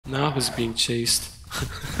Now who's being chased?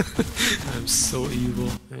 I'm so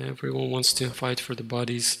evil. Everyone wants to fight for the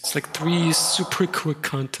bodies. It's like 3 super quick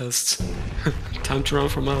contests. Time to run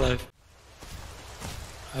for my life.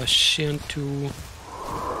 A Shantu,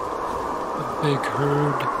 a big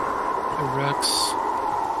herd, a Rex,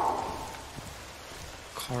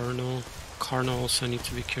 Carno. Carno also need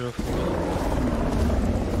to be careful.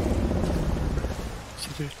 Is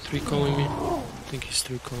he 3 calling me? I think he's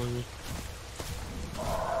 3 calling me.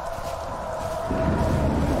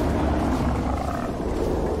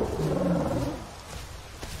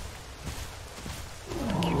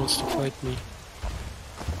 I think he wants to fight me.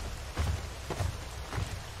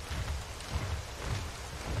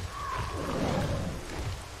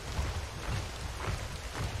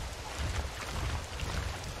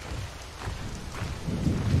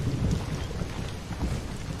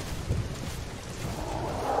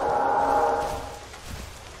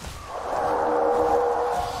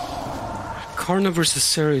 Karna versus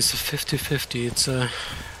Cerato is a 50-50.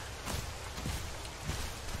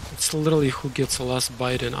 It's literally who gets the last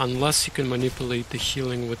bite in, unless you can manipulate the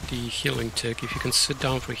healing with the healing tick. If you can sit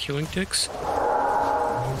down for healing ticks,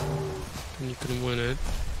 then you can win it.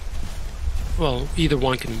 Well, either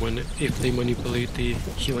one can win it if they manipulate the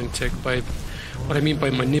healing tick. What I mean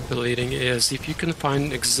by manipulating is if you can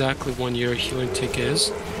find exactly when your healing tick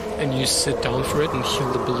is, and you sit down for it and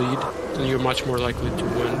heal the bleed, then you're much more likely to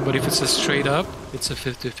win. But if it's a straight up, it's a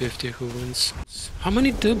 50-50 who wins. How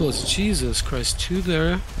many dibbles? Jesus Christ, 2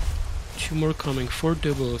 there. 2 more coming, 4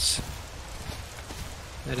 dibbles.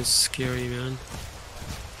 That is scary, man.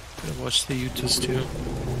 Gotta watch the Utas too.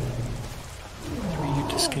 3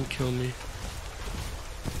 Utas can kill me.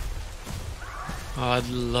 Oh, I'd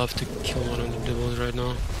love to kill one of the dibbles right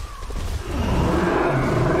now.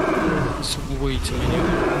 There's way too many of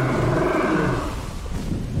them.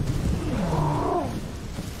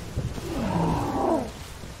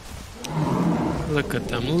 Look at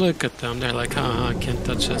them, look at them. They're like, haha, can't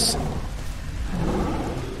touch us.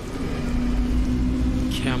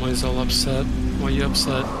 Kama is all upset. Why are you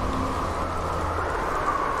upset?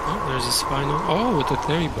 Oh, there's a Spino. Oh, with the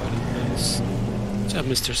fairy body. Nice. Good job,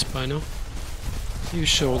 Mr. Spino. You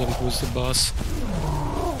show them who's the boss.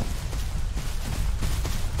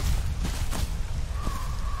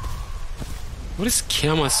 What is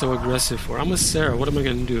Kama so aggressive for? I'm a Sarah, what am I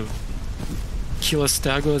gonna do? Kill a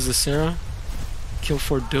Stago as a Sarah? Kill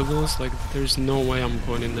 4 doubles? Like, there's no way I'm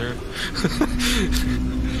going in there.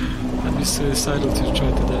 I'd be suicidal to try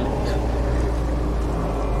to die.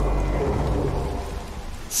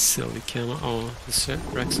 Silly Kama. Oh, the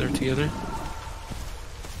Rex are together? I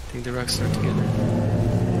think the Rex are together.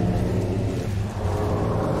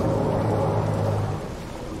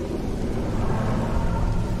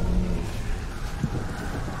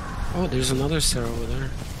 Oh, there's another Sarah over there.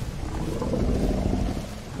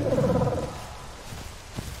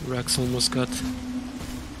 Rex almost got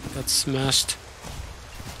smashed.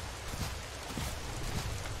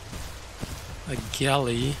 A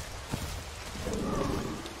galley.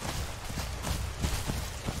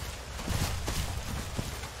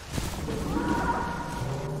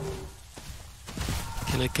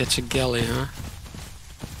 Can I catch a galley, huh?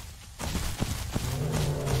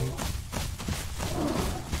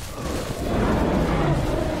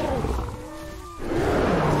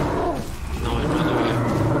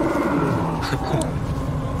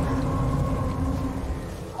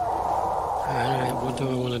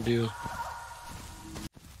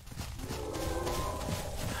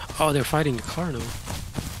 Oh, they're fighting a car now.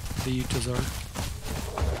 The Utas are.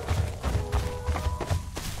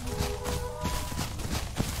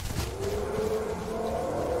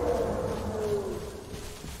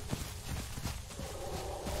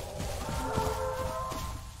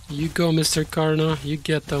 You go, Mr. Karna. You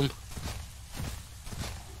get them.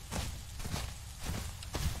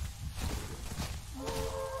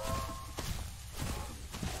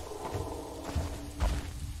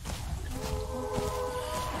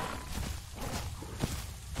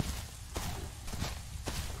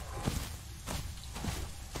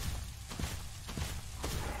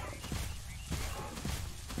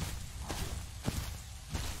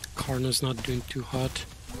 Karna's not doing too hot.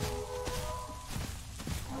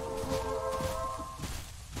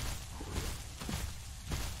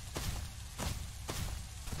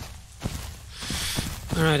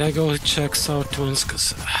 Alright, I go check south ones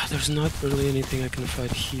because there's not really anything I can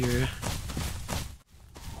fight here.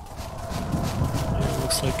 Yeah,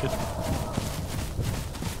 looks like it.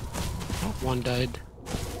 Oh, one died.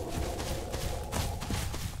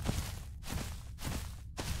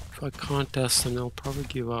 If I contest them, they'll probably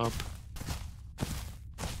give up.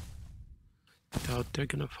 doubt they're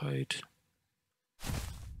gonna fight.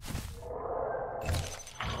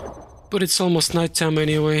 But it's almost nighttime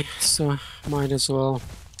anyway, so might as well.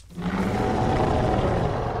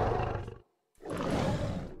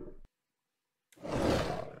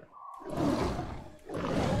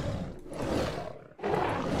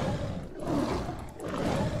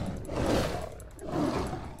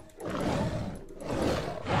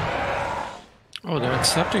 Oh, they're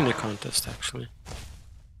accepting the contest, actually.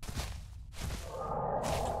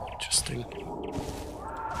 Interesting.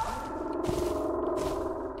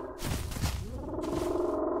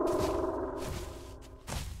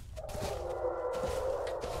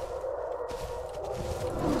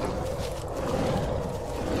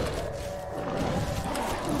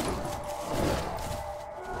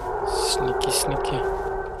 Sneaky, sneaky.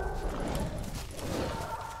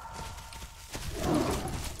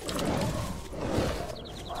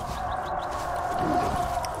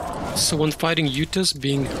 So when fighting Utahs,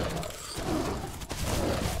 being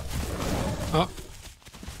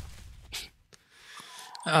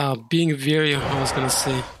being very, I was gonna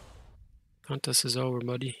say, contest is over,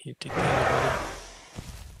 buddy. You take that, buddy.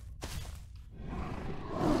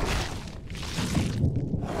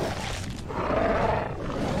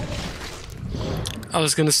 I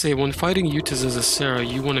was gonna say, when fighting Utahs as a Sarah,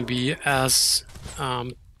 you want to be as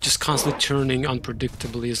just constantly turning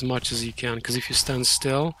unpredictably as much as you can, because if you stand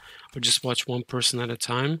still or just watch one person at a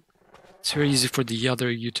time, it's very easy for the other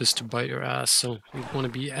Utahs to bite your ass. So you want to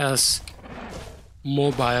be as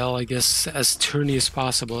mobile, I guess, as turny as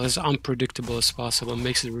possible, as unpredictable as possible. It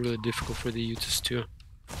makes it really difficult for the Utahs to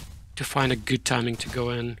find a good timing to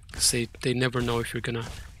go in, because they never know if you're gonna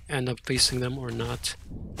end up facing them or not.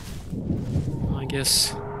 I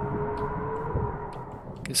guess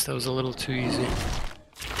that was a little too easy.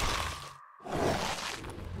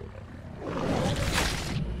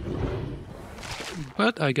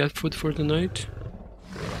 But I got food for the night.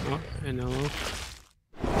 Oh, and hello.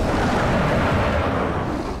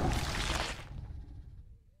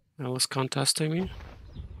 Alice contesting me.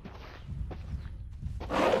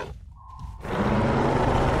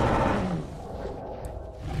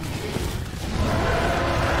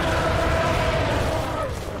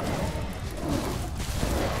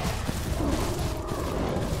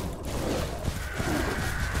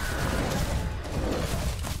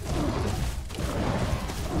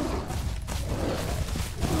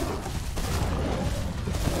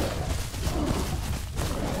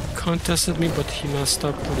 Contested me, but he messed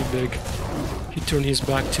up pretty big. He turned his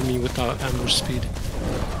back to me without ambush speed.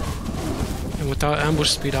 And without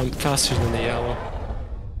ambush speed, I'm faster than the yellow.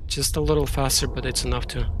 Just a little faster, but it's enough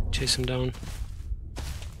to chase him down.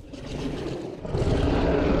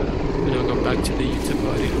 And I'll go back to the Utah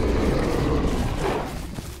body.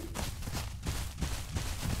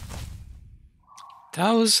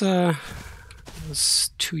 That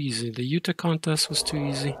was too easy. The Utah contest was too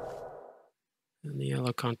easy. And the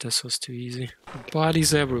yellow contest was too easy.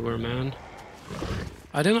 Bodies everywhere, man.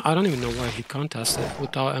 I don't even know why he contested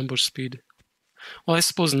without ambush speed. Well, I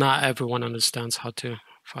suppose not everyone understands how to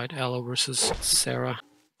fight Elo versus Sarah.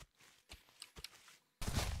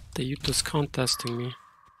 The Utah's contesting me.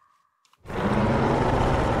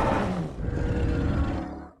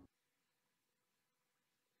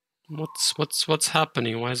 What's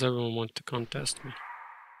happening? Why does everyone want to contest me?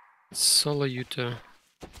 Solo Utah.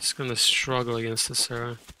 He's gonna struggle against the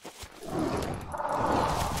Sarah.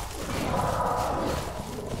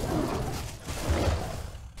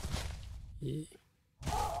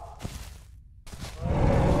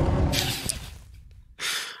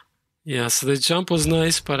 Yeah, so the jump was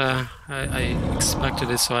nice, but I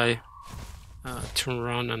expected it, so I turned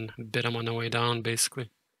around and bit him on the way down,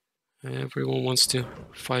 basically. Everyone wants to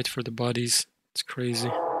fight for the bodies. It's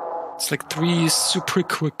crazy. It's like 3 super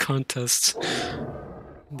quick contests.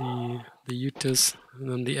 The Utahs, and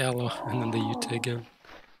then the Elo, and then the Utah again.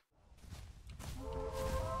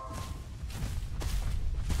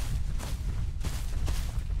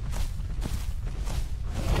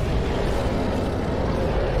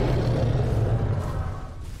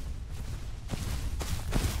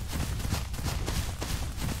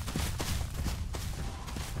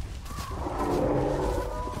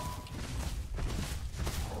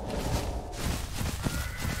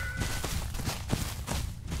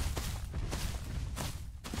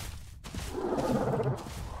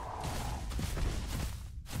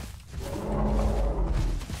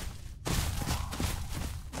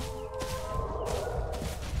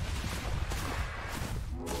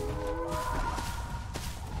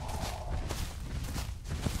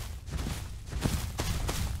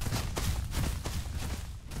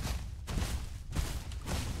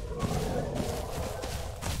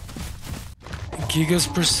 Giga's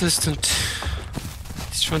persistent.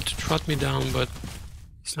 He's trying to trot me down, but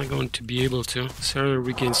he's not going to be able to. Cerato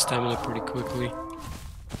regains stamina pretty quickly.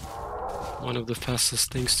 One of the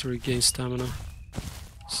fastest things to regain stamina.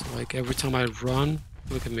 So like every time I run,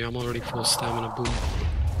 look at me, I'm already full stamina, boom.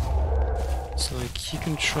 So like he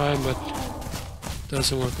can try, but it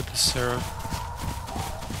doesn't work with the Cera.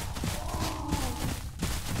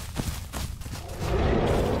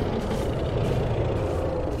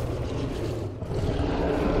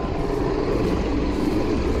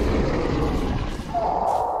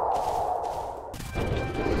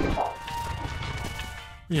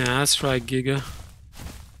 Yeah, that's right, Giga.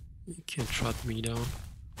 You can't trot me down.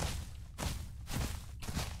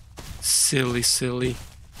 Silly, silly.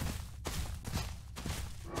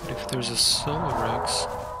 But if there's a Solo Rex,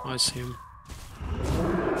 I see him.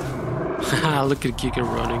 Haha, look at Giga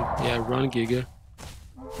running. Yeah, run, Giga.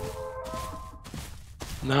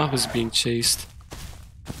 Now he's being chased.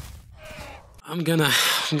 I'm gonna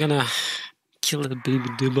kill the baby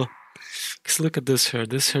Dibble. Cause look at this herd.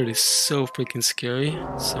 This herd is so freaking scary.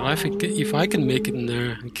 So I think if I can make it in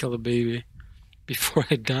there and kill a baby before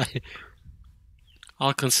I die,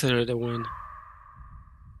 I'll consider it a win.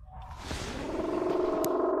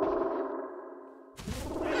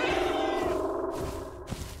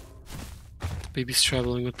 The baby's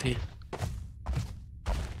traveling with the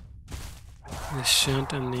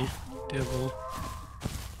Shunt and the Devil.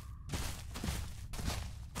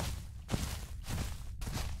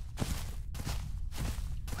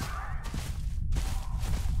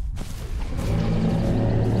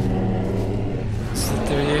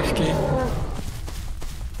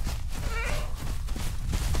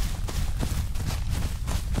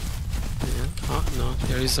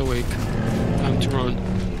 He's awake. Time to run.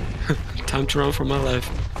 Time to run for my life.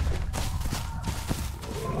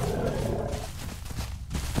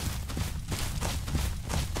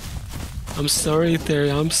 I'm sorry,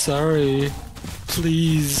 Terry. I'm sorry.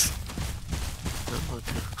 Please. Oh,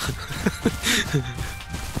 okay.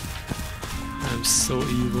 I'm so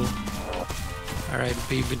evil. Alright,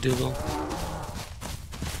 baby devil.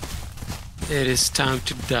 It is time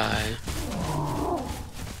to die.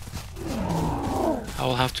 I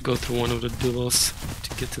will have to go through one of the duels to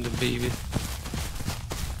get to the baby.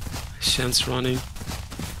 Shen's running.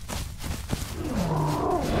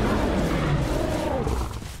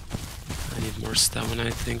 I need more stamina, I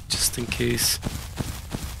think, just in case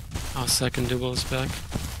our second duel is back.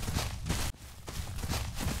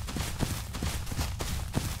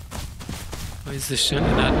 Why is the Shen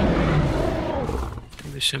an admin? I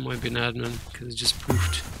think the Shen might be an admin because it just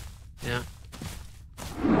poofed. Yeah.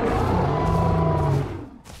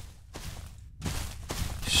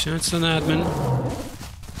 Shen's an admin.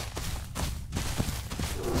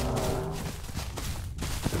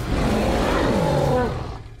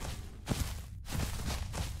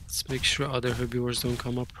 Let's make sure other herbivores don't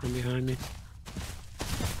come up from behind me.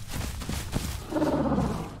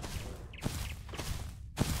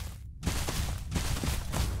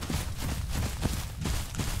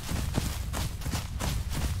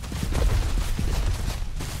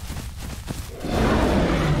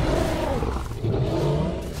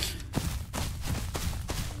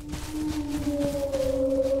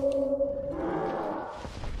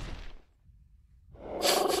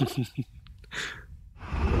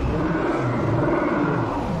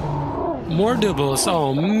 More dibbles.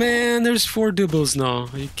 Oh man, there's 4 dibbles now.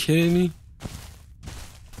 Are you kidding me?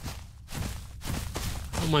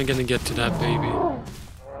 How am I gonna get to that baby?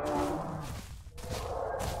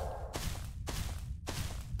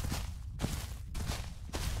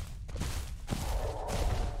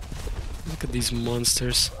 Look at these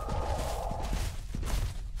monsters.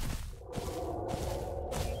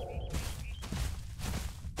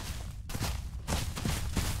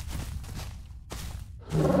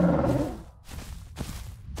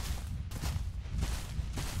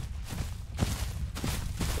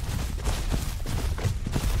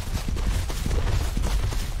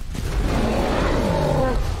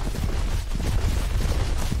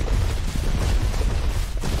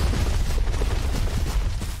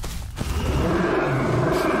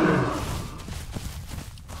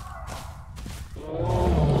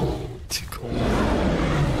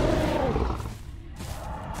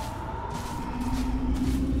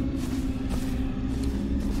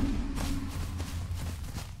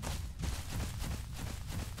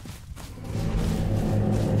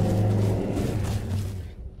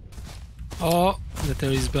 Oh, the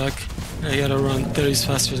Terry's back. I gotta run. Terry's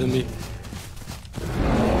faster than me.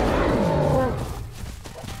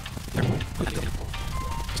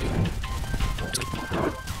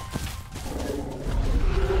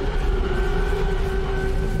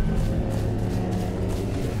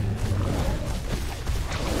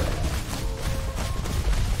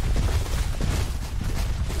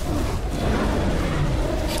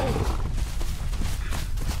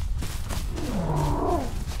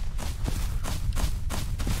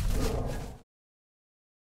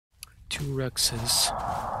 2 Rexes.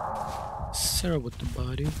 Sarah with the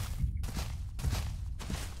body.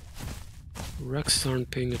 Rexes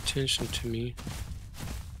aren't paying attention to me.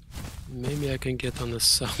 Maybe I can get on the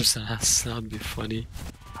sub's ass. That'd be funny.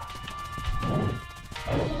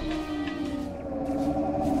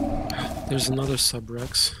 There's another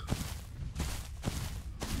sub-Rex.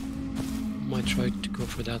 Might try to go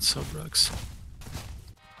for that sub-Rex.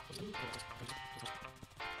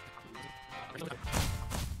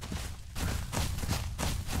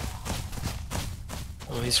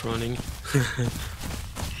 Oh, he's running.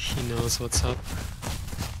 He knows what's up.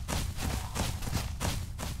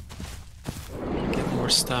 Get more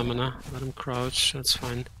stamina. Let him crouch. That's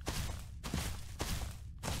fine.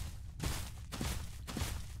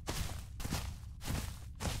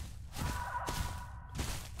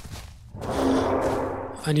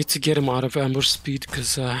 I need to get him out of ambush speed,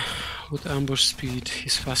 because with ambush speed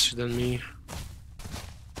he's faster than me,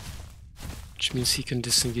 which means he can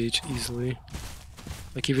disengage easily.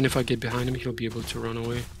 Like, even if I get behind him, he'll be able to run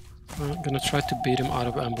away. I'm gonna try to bait him out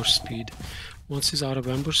of ambush speed. Once he's out of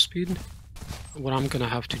ambush speed, what I'm gonna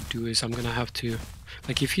have to do is I'm gonna have to,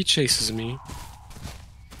 like, if he chases me,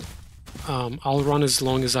 I'll run as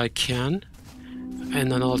long as I can,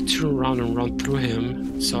 and then I'll turn around and run through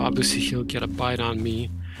him, so obviously he'll get a bite on me,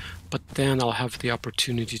 but then I'll have the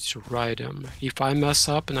opportunity to ride him. If I mess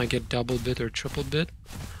up and I get double bit or triple bit,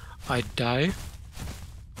 I die.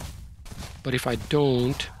 But if I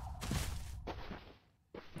don't...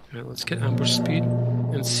 Alright, let's get ambush speed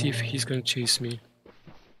and see if he's gonna chase me.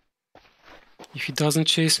 If he doesn't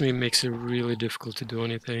chase me, it makes it really difficult to do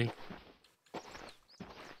anything.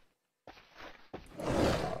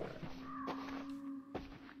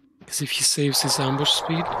 Because if he saves his ambush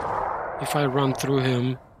speed, if I run through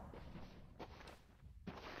him,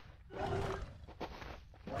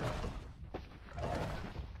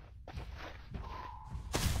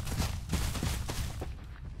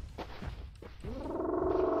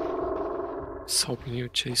 just hoping he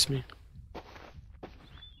would chase me.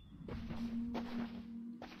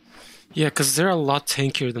 Yeah, because they're a lot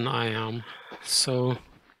tankier than I am, so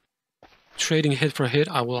trading hit for hit,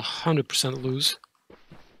 I will 100% lose.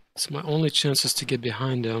 So my only chance is to get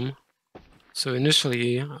behind him. So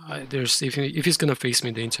initially, if he's gonna face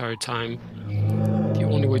me the entire time, the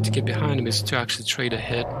only way to get behind him is to actually trade a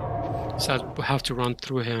hit. So I have to run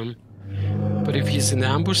through him. But if he's in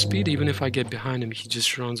ambush speed, even if I get behind him, he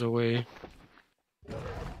just runs away.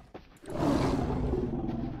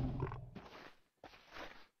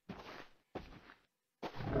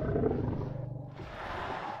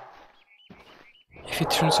 If he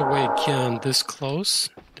turns away again this close,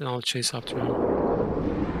 then I'll chase after him.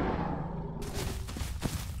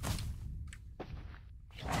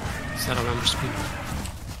 Is that a ambush speed?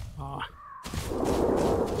 Ah.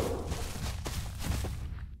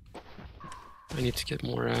 I need to get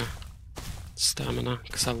more stamina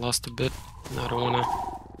because I lost a bit, and I don't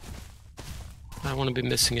wanna be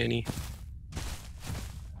missing any.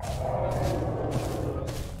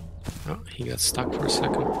 Oh, he got stuck for a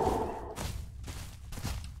second.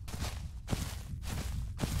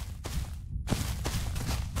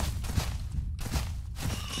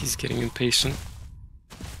 He's getting impatient.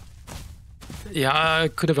 Yeah, I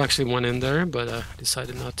could have actually went in there, but I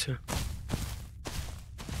decided not to.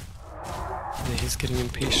 Yeah, he's getting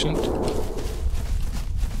impatient.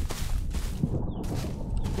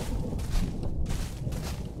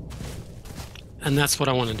 And that's what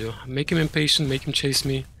I want to do. Make him impatient, make him chase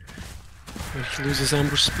me. If he loses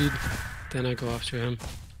ambush speed, then I go after him.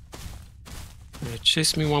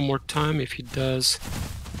 Chase me one more time. If he does,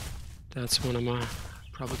 that's when I'm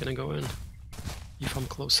probably gonna go in. If I'm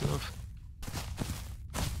close enough.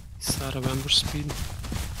 He's out of ambush speed.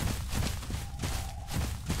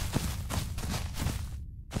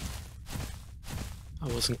 I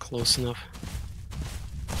wasn't close enough.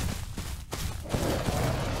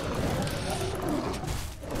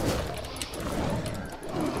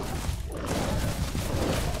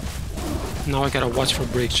 Now I gotta watch for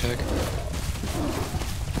brake check.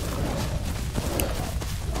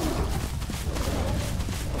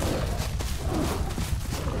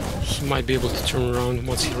 He might be able to turn around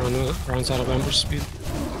once he runs out of ambush speed.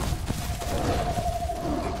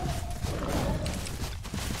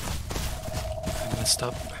 I messed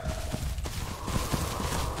up.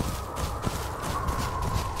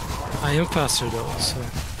 I am faster though, so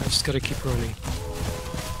I just gotta keep running.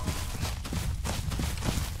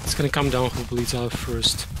 It's gonna come down who bleeds out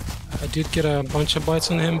first. I did get a bunch of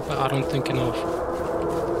bites on him, but I don't think enough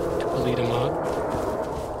to bleed him out.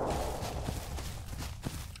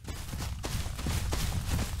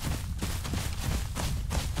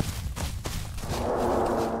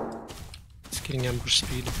 getting ambush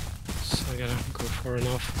speed, so I gotta go far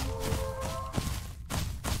enough.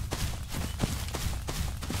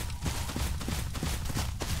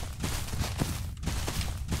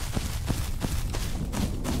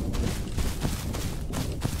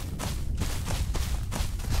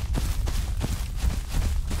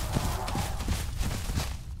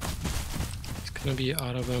 It's gonna be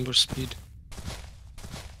out of ambush speed.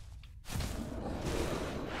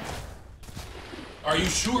 Are you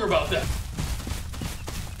sure about that?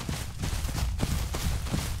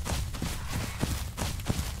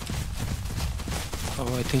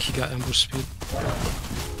 Oh, I think he got ambush speed.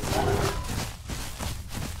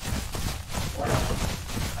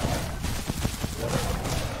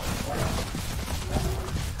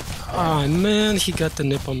 Oh man, he got the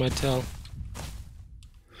nip on my tail.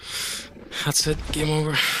 That's it, game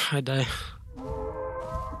over. I die.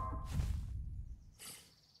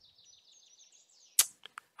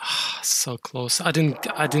 So close. I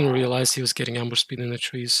didn't realize he was getting ambush speed in the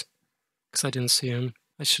trees, because I didn't see him.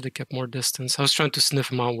 I should have kept more distance. I was trying to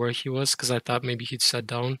sniff him out where he was, because I thought maybe he'd set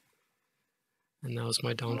down. And that was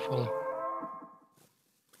my downfall.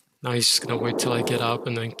 Now he's just gonna wait till I get up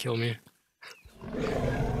and then kill me.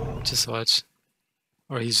 Just watch.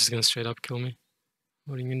 Or he's just gonna straight up kill me.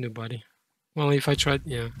 What are you gonna do, buddy? Well, if I tried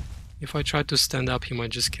to stand up, he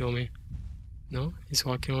might just kill me. No? He's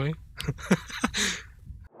walking away?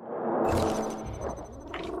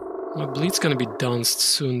 My bleed's gonna be dunced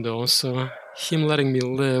soon though, so him letting me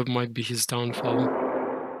live might be his downfall.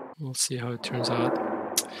 We'll see how it turns out.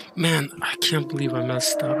 Man, I can't believe I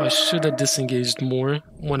messed up. I should have disengaged more,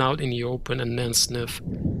 went out in the open and then sniff.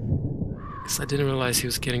 Because I didn't realize he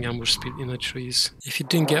was getting ambush speed in the trees. If he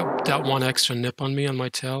didn't get that one extra nip on me on my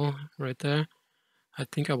tail, right there, I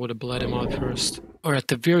think I would have bled him out first. Or at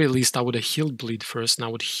the very least, I would have healed bleed first, and I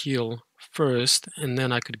would heal first, and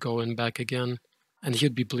then I could go in back again. And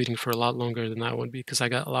he'd be bleeding for a lot longer than I would be, because I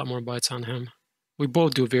got a lot more bites on him. We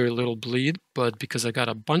both do very little bleed, but because I got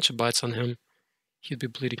a bunch of bites on him, he'd be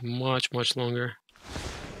bleeding much, much longer.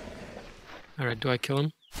 Alright, do I kill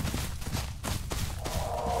him?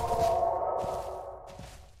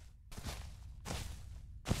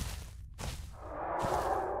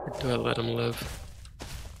 Or do I let him live?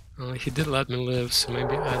 He did let me live, so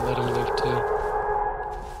maybe I let him live too.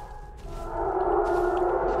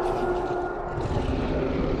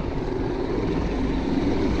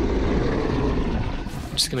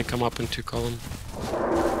 I'm just gonna come up and two-call him.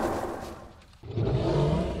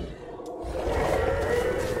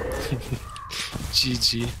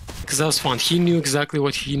 GG. Because that was fun. He knew exactly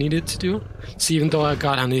what he needed to do. So even though I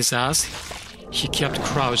got on his ass, he kept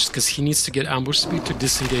crouched because he needs to get ambush speed to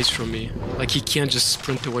disengage from me. Like, he can't just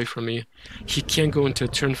sprint away from me. He can't go into a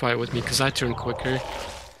turn fight with me because I turn quicker.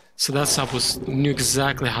 So that sub knew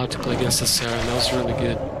exactly how to play against the Cerato, and that was really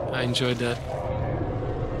good. I enjoyed that.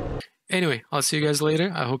 Anyway, I'll see you guys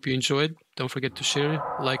later. I hope you enjoyed. Don't forget to share,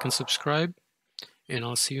 like, and subscribe. And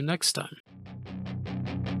I'll see you next time.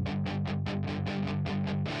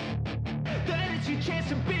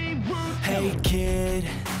 Hey kid,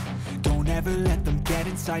 don't ever let them get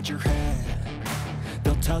inside your head.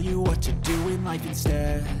 They'll tell you what to do in life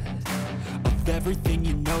instead of everything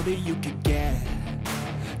you know that you could get.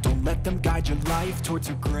 Don't let them guide your life towards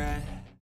regret.